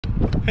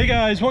Hey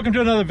guys, welcome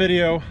to another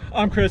video.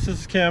 I'm Chris,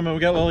 this is Kim, and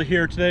we got Lily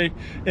here today.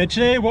 And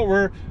today what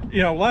we're,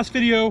 last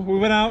video we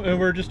went out and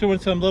we're just doing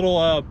some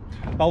little,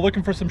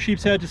 looking for some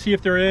sheepshead to see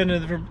if they're in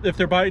and if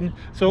they're biting.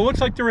 So it looks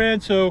like they're in,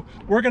 so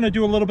we're gonna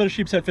do a little bit of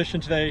sheepshead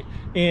fishing today.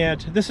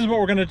 And this is what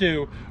we're gonna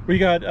do. We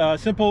got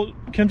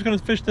Kim's gonna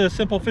fish the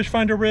simple fish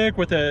finder rig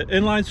with an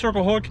inline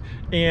circle hook,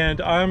 and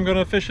I'm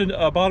gonna fish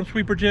a bottom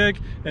sweeper jig,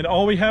 and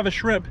all we have is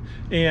shrimp,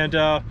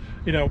 and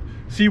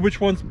see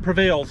which one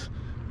prevails.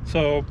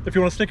 So if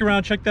you want to stick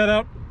around, check that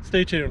out,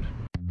 stay tuned.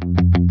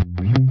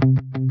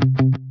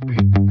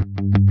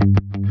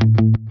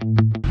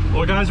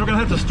 Well guys, we're gonna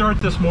have to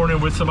start this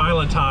morning with some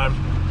island time.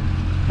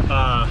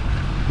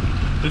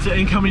 It's an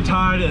incoming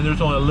tide and there's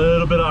only a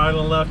little bit of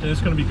island left, and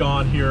it's gonna be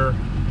gone here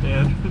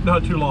and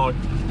not too long.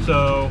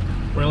 So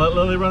we're gonna let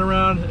Lily run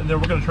around and then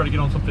we're gonna try to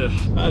get on some fish.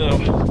 I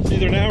know, it's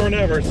either now or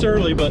never. It's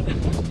early, but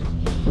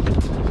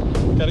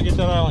gotta get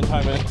that island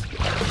time in.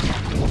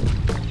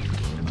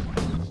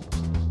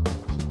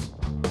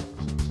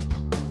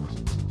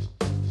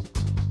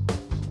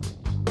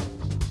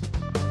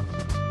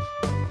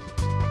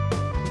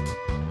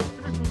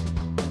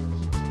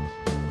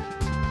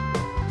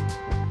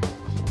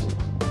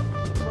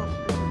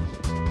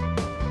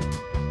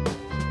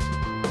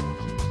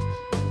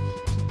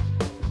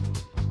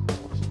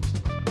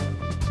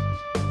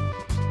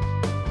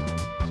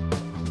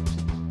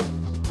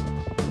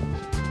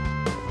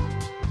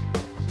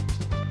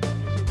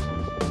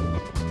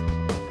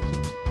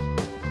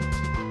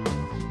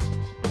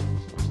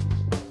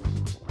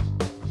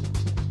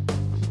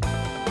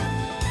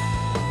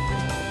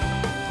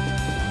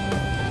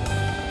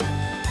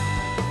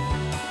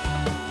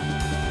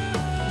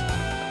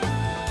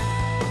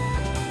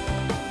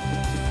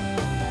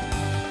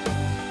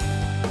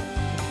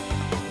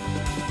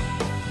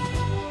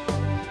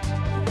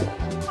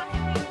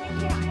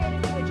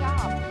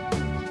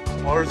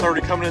 Water's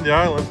already coming in the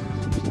island.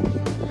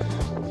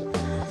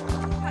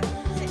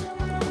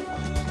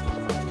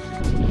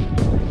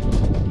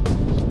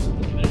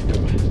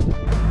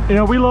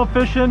 We love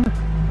fishing,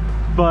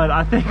 but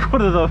I think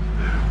one of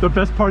the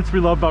best parts we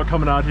love about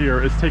coming out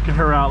here is taking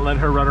her out and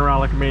letting her run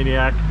around like a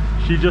maniac.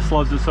 She just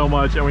loves it so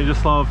much, and we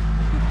just love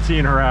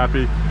seeing her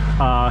happy.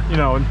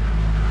 And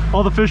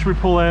all the fish we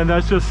pull in,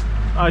 that's just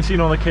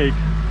icing on the cake.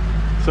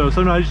 So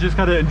sometimes you just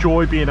gotta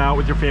enjoy being out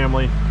with your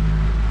family.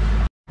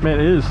 Man,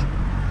 it is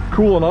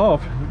cooling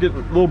off, getting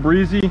a little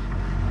breezy.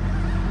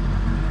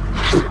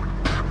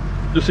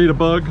 Just ate a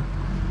bug.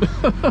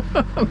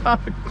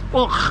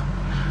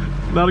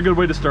 Not a good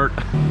way to start.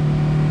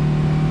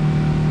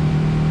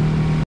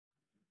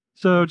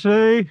 So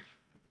today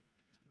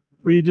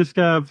we just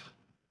have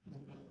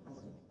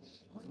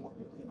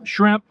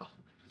shrimp.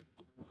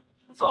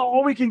 That's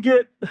all we can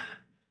get.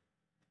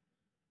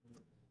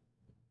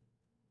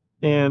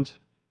 And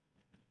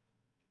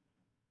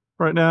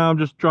right now I'm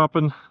just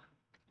dropping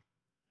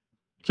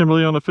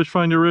Kimberly on a fish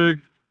finder rig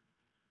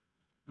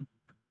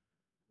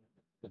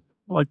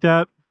like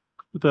that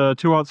with a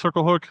 2/0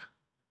 circle hook.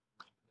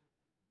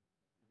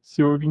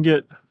 See what we can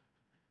get.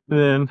 And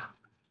then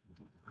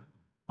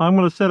I'm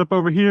going to set up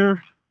over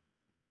here.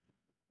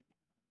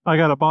 I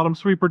got a bottom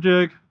sweeper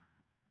jig.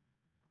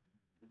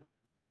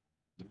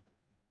 I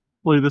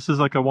believe this is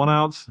like a 1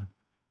 ounce.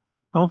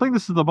 I don't think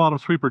this is the bottom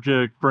sweeper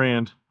jig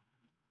brand.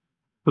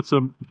 It's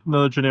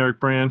another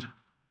generic brand.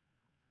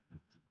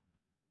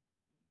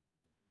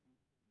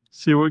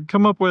 See what we can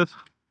come up with.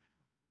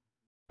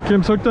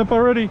 Kim's hooked up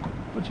already.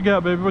 What you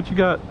got, baby? What you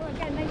got? Oh, I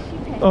got a nice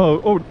sheephead.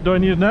 Oh, do I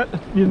need a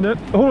net? Need a net?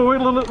 Oh, wait,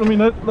 let me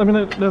net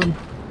him.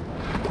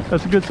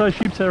 That's a good size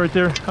sheepshead right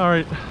there. All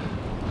right.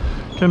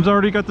 Kim's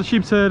already got the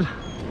sheepshead.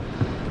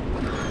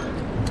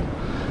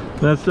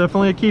 That's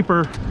definitely a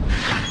keeper.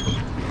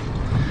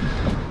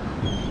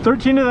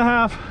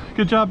 13.5.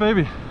 Good job,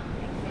 baby.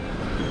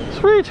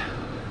 Sweet.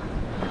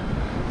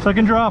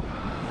 Second drop.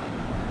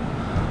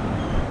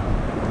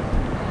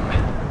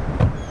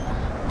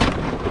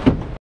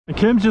 And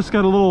Kim's just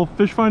got a little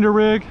fish finder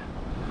rig,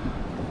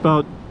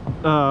 about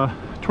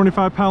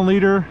 25-pound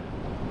leader,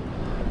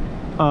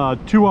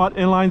 2/0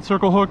 inline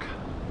circle hook,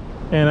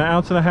 and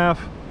 1.5 ounce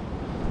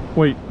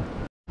weight.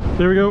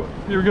 There we go.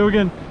 Here we go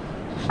again.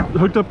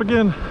 Hooked up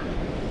again.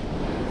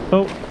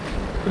 Oh,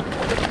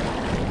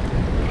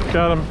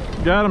 got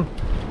him.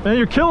 Man,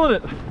 you're killing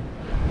it.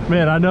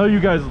 Man, I know you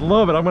guys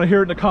love it. I'm gonna hear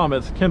it in the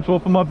comments. Kim's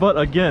whooping my butt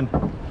again.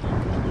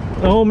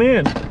 Oh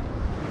man,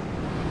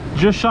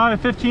 just shy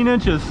of 15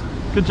 inches.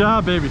 Good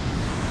job, baby.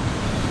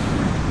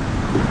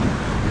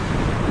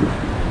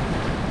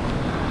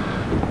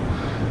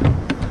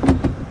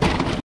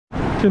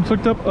 Kim's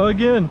hooked up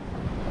again.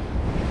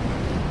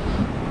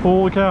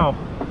 Holy cow.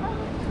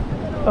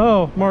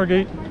 Oh,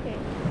 Margate.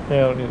 Yeah, I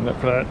don't need a net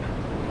for that.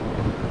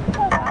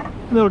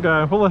 Little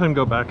guy, we'll let him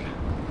go back.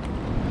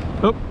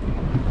 Oh.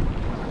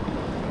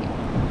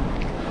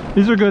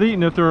 These are good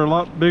eating if they're a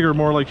lot bigger,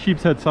 more like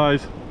sheepshead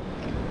size.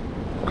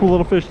 Cool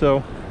little fish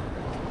though.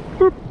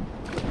 Boop.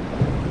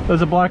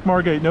 There's a black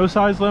margate, no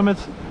size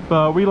limits,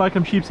 but we like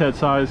them sheepshead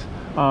size.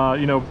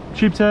 You know,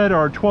 sheepshead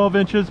are 12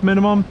 inches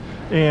minimum,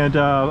 and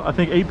I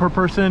think 8 per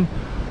person,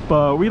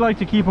 but we like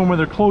to keep them when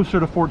they're closer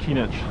to 14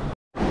 inch.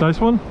 Nice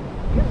one.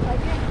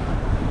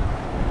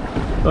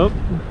 Oh,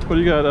 what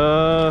do you got?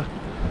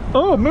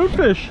 Oh,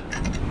 moonfish.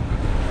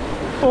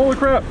 Holy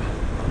crap.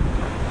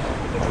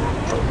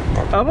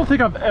 I don't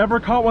think I've ever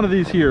caught one of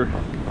these here.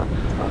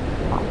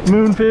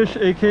 Moonfish,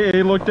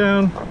 aka look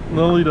down.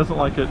 Lily doesn't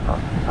like it.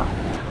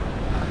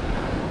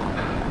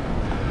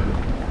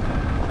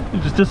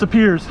 It just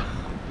disappears.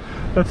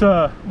 That's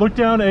look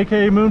down,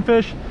 aka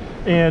moonfish.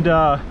 And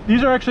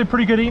these are actually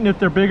pretty good eating if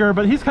they're bigger,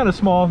 but he's kind of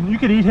small. You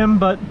could eat him,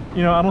 but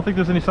you know, I don't think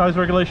there's any size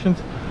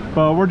regulations.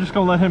 But we're just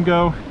gonna let him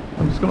go.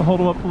 I'm just gonna hold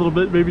him up a little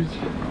bit, maybe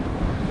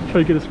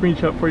try to get a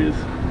screenshot for you.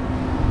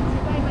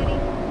 Bye, buddy.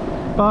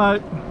 Bye.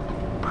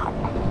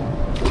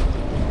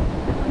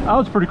 That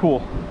was pretty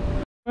cool.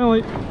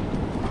 Finally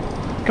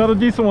got a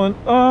decent one.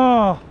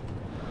 Oh,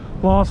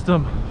 lost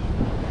him.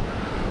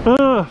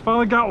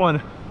 Finally got one.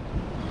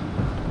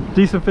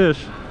 Decent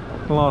fish.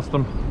 Lost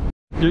him.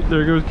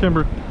 There goes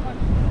Kimber.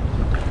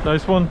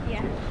 Nice one.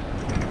 Yeah.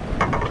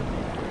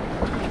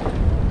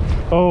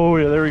 Oh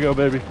yeah, there we go,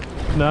 baby.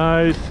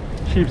 Nice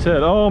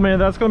sheepshead. Oh man,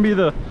 that's gonna be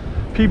the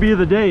PB of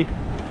the day.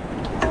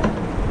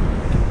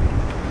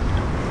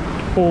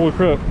 Holy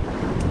crap.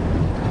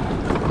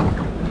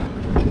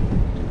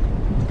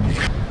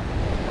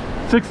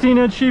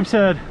 16-inch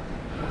sheepshead.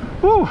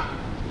 Woo!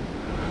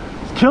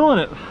 It's killing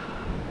it.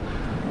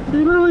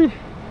 See, Lily?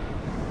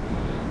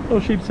 Oh,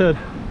 sheepshead.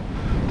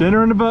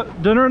 Dinner in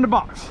the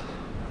box.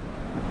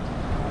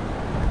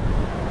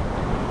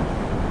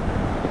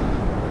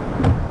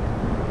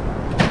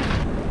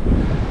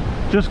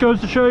 Just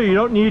goes to show you, you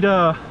don't need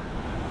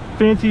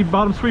fancy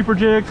bottom sweeper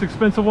jigs,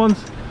 expensive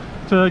ones,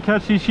 to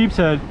catch these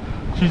sheepshead.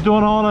 She's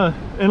doing on a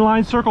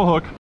inline circle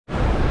hook.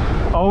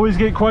 I always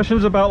get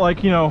questions about,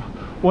 like, you know,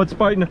 what's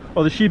biting,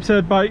 or the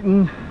sheepshead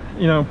biting,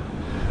 you know,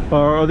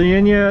 are they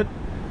in yet?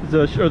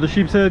 Are the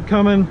sheepshead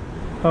coming?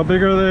 How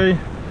big are they?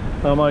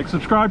 I'm like,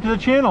 subscribe to the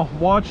channel,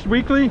 watch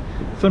weekly.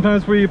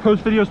 Sometimes we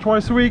post videos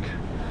twice a week,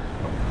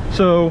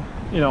 so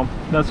you know,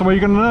 that's the way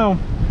you're gonna know.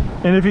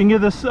 And if you can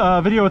give this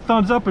video a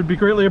thumbs up, it'd be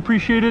greatly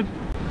appreciated.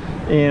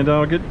 And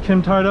I'll get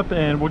Kim tied up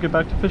and we'll get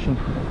back to fishing.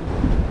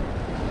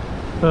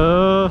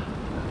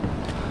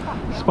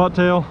 Spot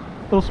tail,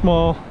 a little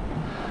small.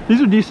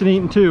 These are decent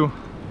eating too.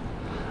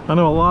 I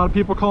know a lot of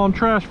people call them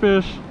trash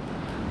fish,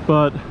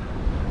 but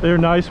they're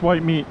nice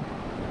white meat.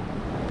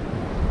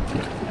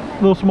 A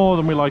little smaller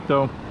than we like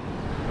though.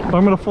 If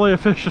I'm gonna fillet a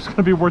fish, it's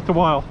gonna be worth the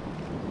while.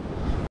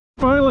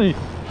 Finally,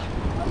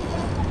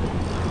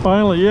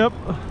 yep.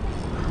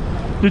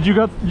 Did you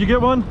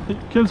get one?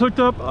 Kim's hooked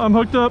up. I'm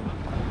hooked up.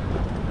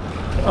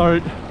 All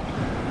right.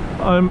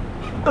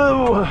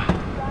 Oh,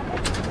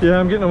 yeah,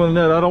 I'm getting them in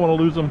the net. I don't want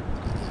to lose them.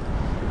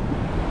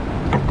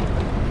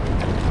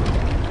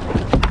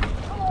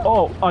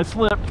 Oh, I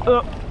slipped.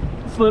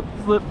 Slip.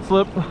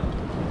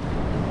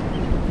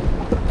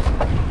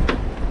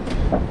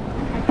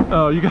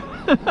 Oh, you got.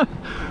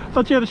 I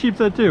thought you had a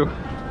sheepshead too.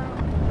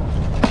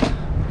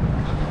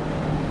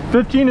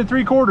 15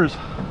 3/4.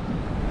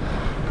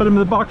 Put him in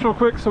the box real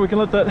quick so we can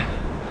let that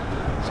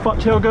spot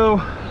tail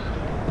go.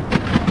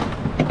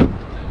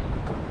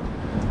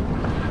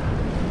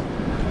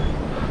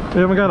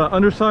 We haven't got an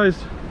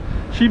undersized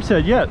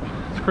sheepshead yet.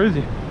 It's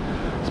crazy.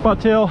 Spot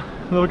tail,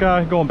 little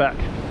guy going back.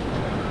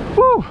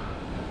 Woo!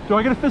 Do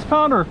I get a fist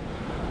pounder?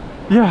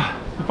 Yeah,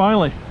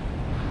 finally.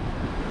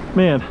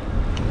 Man,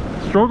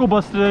 struggle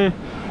bus today.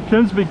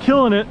 Kim's been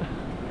killing it,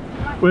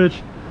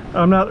 which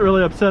I'm not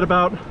really upset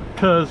about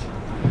because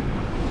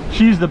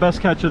she's the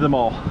best catch of them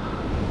all.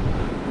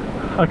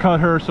 I caught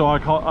her, so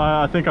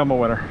I think I'm a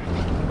winner.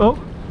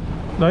 Oh,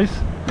 nice.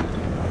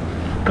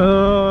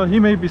 He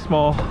may be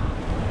small.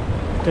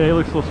 Yeah, he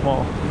looks a little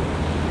small.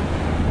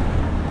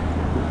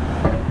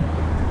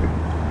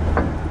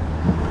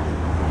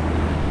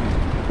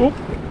 Oop.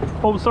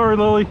 Oh, sorry,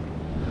 Lily.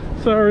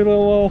 Sorry,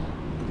 Lil.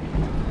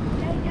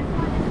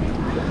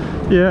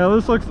 Yeah,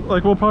 this looks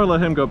like we'll probably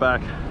let him go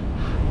back.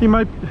 He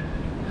might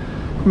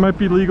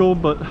be legal,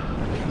 but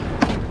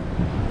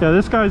yeah,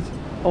 this guy's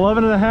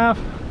 11 and a half.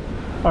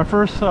 Our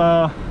first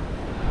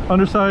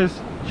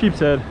undersized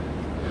sheepshead.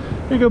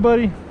 Here you go,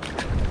 buddy.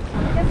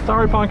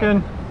 Sorry,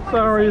 Pumpkin.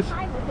 Sorry.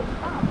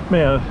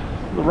 Man,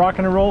 the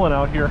rocking and rolling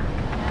out here.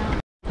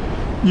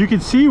 You can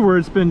see where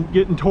it's been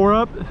getting tore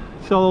up.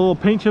 See all the little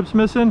paint chips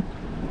missing?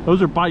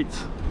 Those are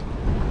bites.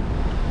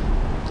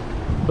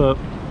 But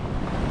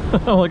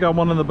I only got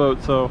one in the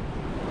boat, so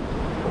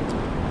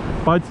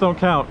bites don't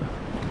count.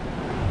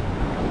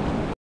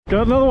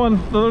 Got another one,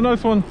 another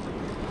nice one.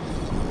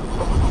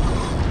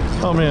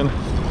 Oh man.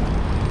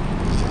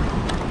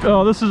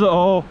 Oh,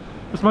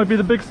 this might be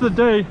the biggest of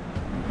the day.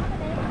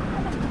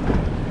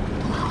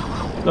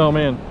 Oh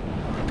man.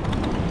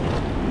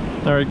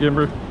 All right,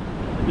 Gimber,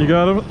 you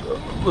got him.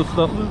 Let's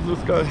not lose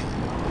this guy.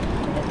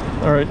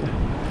 All right.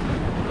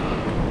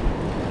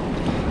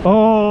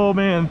 Oh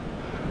man,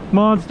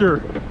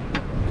 monster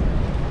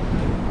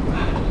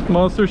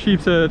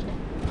sheepshead.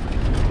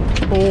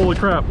 Holy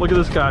crap, look at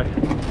this guy.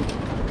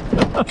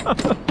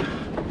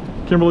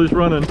 Kimberly's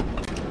running.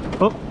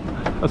 Oh,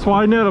 that's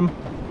why I net them.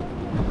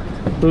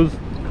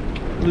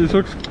 These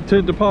hooks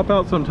tend to pop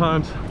out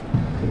sometimes.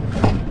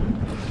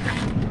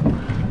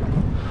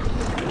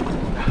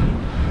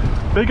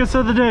 Biggest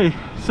of the day,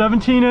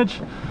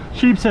 17-inch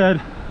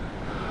sheepshead.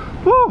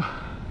 Woo!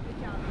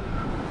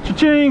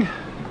 Cha-ching!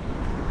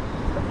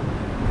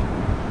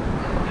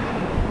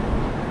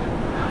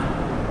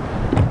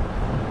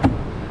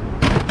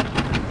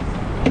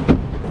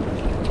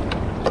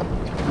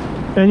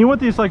 And you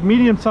want these like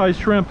medium-sized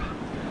shrimp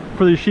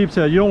for these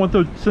sheepshead. You don't want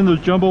to send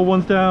those jumbo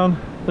ones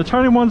down. The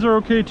tiny ones are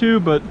okay too,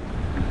 but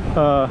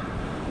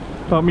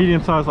about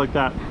medium size like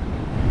that.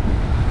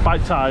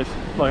 Bite size,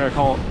 like I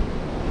call it.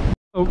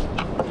 Oh,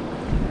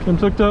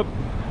 Kim's hooked up.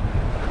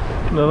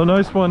 Another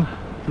nice one.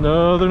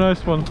 Another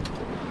nice one.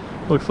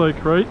 Looks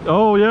like, right?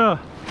 Oh yeah.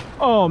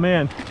 Oh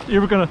man, you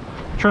were gonna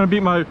try to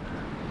beat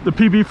the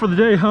PB for the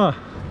day, huh?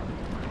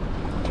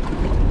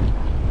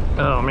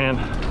 Oh man.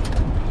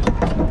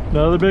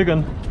 Another big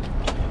one.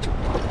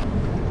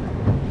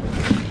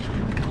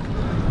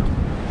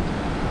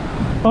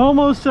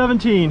 Almost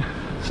 17.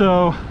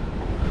 So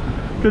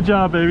good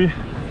job, baby.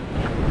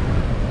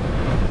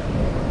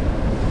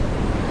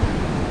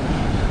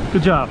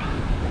 Good job.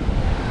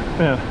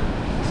 Man,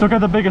 still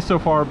got the biggest so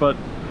far, but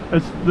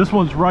this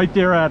one's right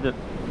there at it.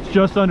 It's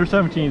just under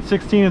 17,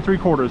 16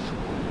 3/4.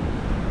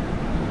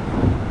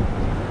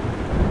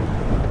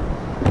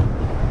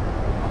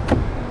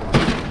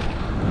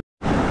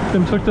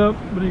 Tim's hooked up.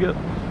 What do you got?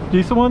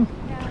 Decent one?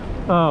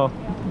 Yeah. Oh,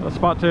 a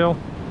spot tail.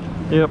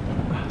 Yep.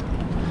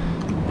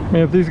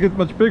 Man, if these get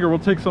much bigger, we'll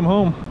take some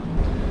home.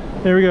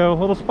 There we go.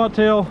 Little spot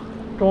tail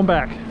going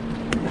back.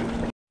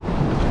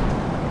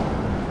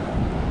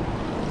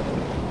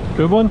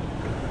 Good one.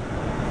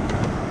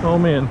 Oh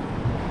man.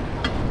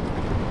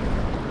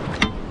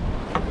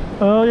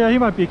 Oh yeah, he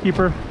might be a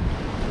keeper.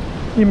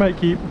 He might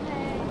keep.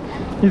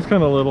 He's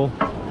kind of little.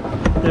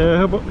 Yeah.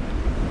 How about?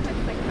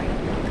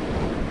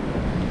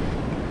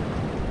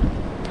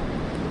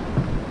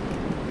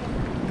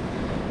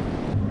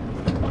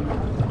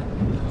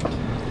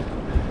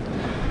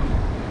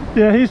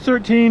 Yeah, he's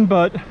 13,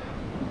 but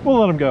we'll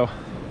let him go.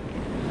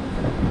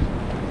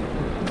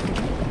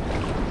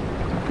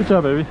 Good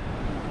job, baby.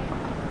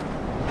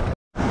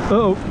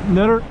 Uh-oh,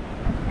 netter.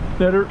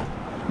 Netter.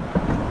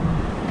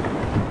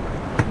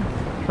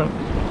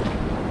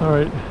 All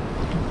right.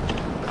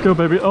 Let's go,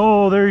 baby.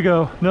 Oh, there you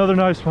go. Another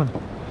nice one.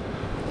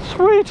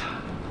 Sweet.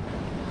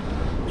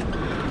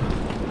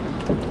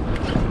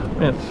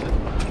 Man, it's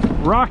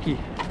rocky.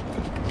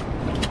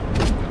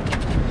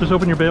 Just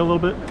open your bail a little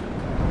bit.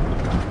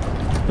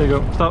 There you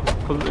go. Stop.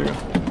 There you go.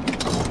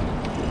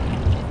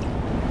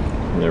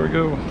 There we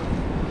go.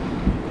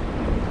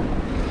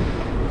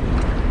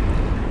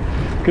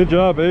 Good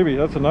job, baby.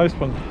 That's a nice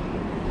one.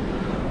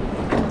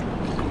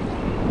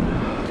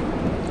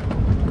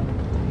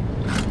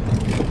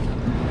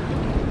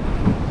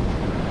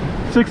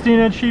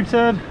 "16-inch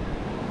sheepshead."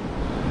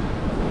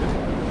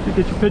 You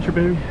get your picture,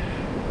 baby.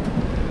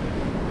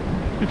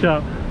 Good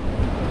job.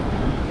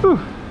 Whew.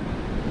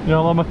 You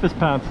know, I love my fist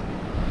pounds.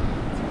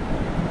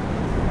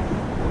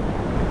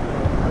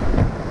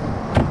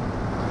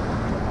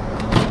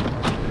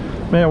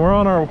 Man, we're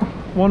on our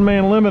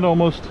one-man limit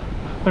almost.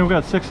 I think we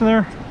got 6 in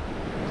there.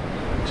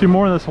 2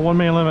 more, and that's a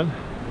one-man limit.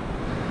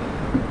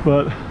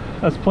 But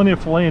that's plenty of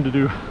filleting to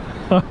do.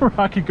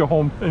 I could go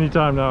home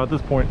anytime now at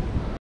this point.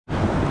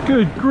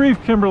 Good grief,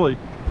 Kimberly.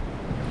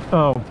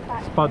 Oh,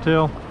 spot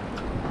tail.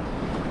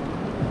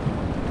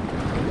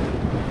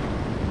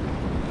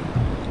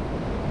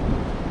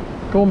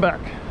 Going back.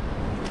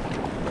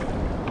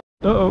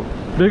 Uh-oh,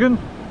 big one?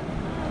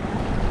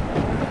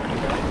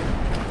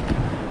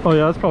 Oh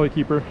yeah, that's probably a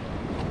keeper.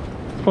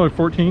 It's probably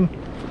 14.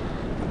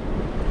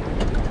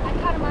 I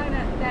caught him on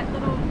that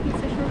little piece of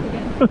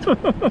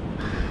shrimp again.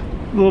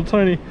 Little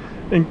tiny.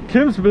 And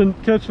Kim's been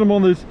catching them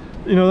on this,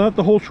 you know, not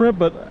the whole shrimp,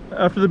 but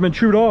after they've been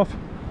chewed off.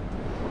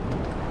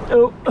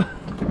 Oh.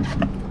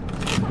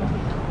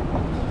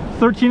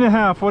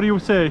 13.5, what do you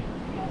say?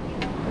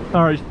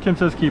 All right, Kim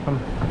says keep them.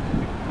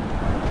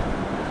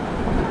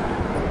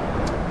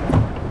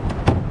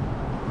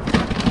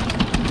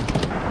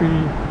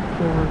 Three,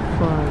 4,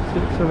 5,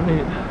 6, 7,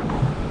 8.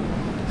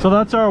 So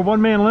that's our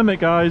one-man limit,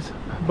 guys.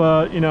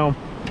 But you know,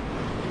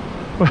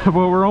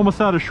 we're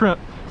almost out of shrimp,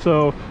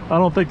 so I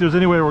don't think there's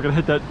any way we're gonna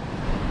hit that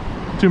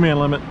 2-man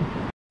limit.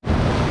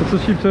 What's the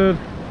sheepshead?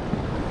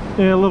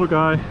 Yeah, little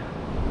guy.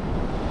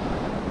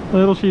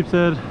 Little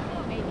sheepshead.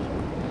 Little baby.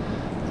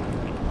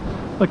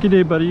 Lucky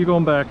day, buddy. You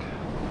going back?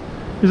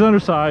 He's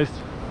undersized.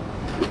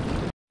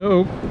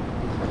 Uh-oh.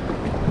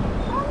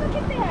 Oh, look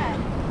at that.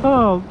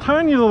 Oh,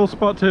 tiny little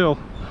spot tail.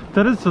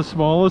 That is the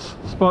smallest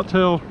spot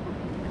tail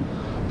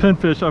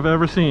pinfish I've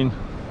ever seen.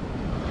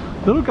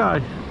 Little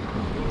guy.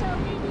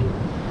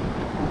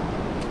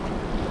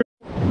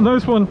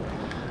 Nice one.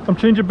 I'm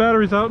changing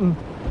batteries out and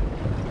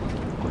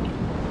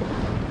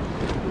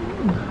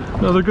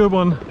another good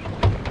one.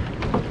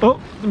 Oh,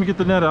 let me get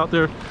the net out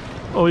there.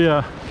 Oh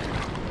yeah.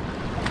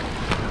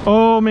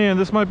 Oh man,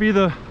 this might be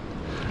the,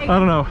 I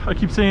don't know, I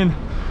keep saying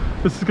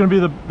this is going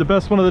to be the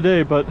best one of the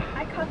day, but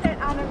I caught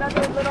that on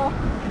another little,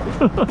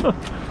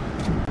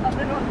 a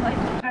little, like,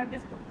 I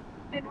just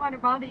didn't want to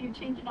bother you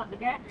changing on the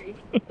battery.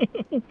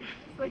 It's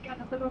like on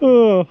a little...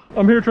 Oh,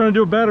 I'm here trying to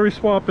do a battery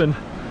swap, and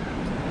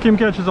Kim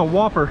catches a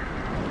whopper.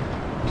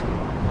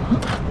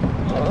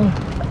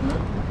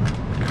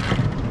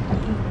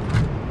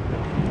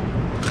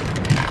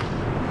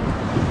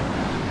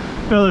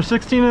 Another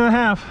 16 and a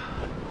half.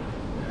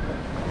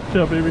 Good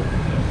job, baby.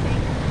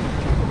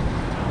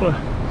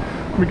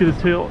 Let me get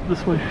his tail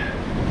this way.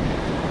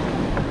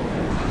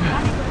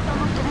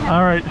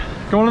 All right,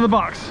 going in the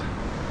box.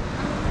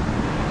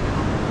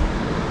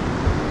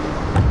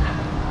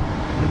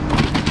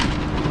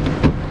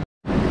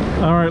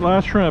 All right,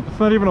 last shrimp. It's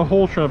not even a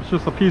whole shrimp, it's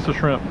just a piece of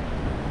shrimp.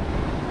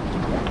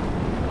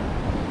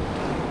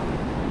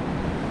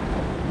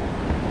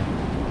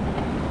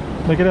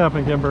 Make it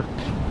happen, Kimber.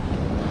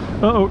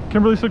 Uh-oh,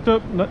 Kimberly's hooked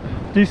up.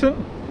 Decent?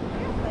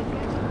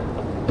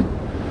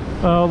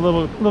 Oh,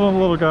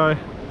 little guy.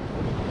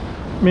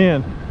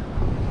 Man.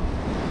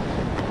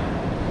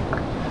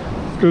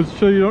 This goes to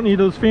show you don't need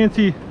those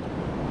fancy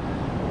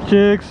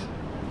jigs.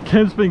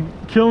 Kim's been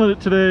killing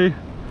it today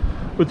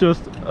with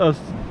just a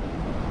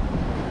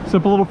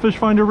simple little fish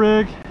finder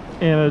rig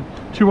and a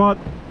 2-aught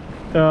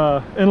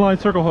inline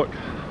circle hook.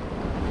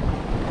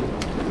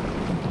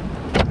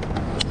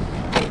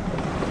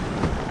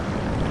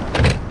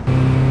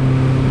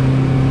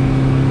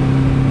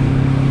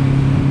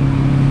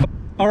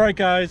 All right,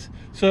 guys,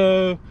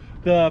 so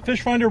the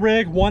fish finder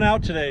rig won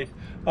out today.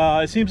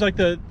 It seems like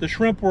the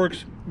shrimp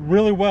works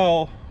really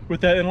well with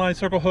that inline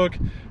circle hook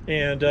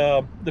and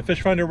the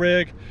fish finder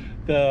rig.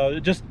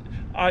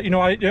 You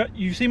know,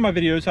 you've seen my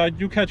videos. I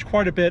do catch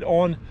quite a bit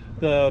on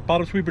the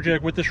bottom sweeper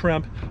jig with the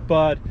shrimp,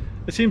 but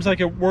it seems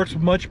like it works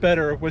much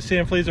better with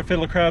sand fleas or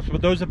fiddler crabs,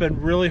 but those have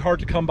been really hard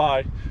to come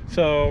by.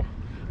 So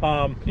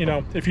you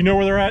know, if you know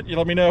where they're at, you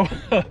let me know.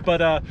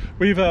 But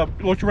we've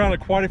looked around at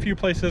quite a few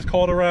places,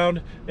 called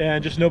around,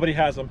 and just nobody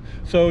has them.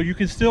 So you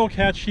can still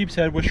catch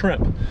sheepshead with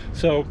shrimp.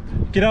 So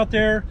get out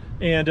there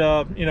and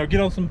you know, get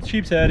on some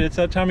sheepshead. It's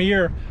that time of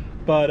year.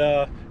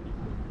 But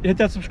hit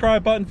that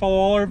subscribe button, follow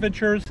all our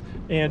adventures,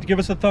 and give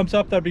us a thumbs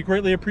up. That'd be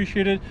greatly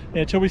appreciated. And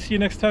until we see you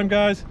next time,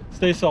 guys,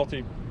 stay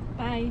salty.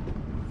 Bye.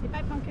 Say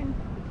bye, Pumpkin.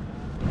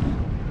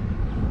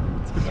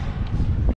 Let's get back.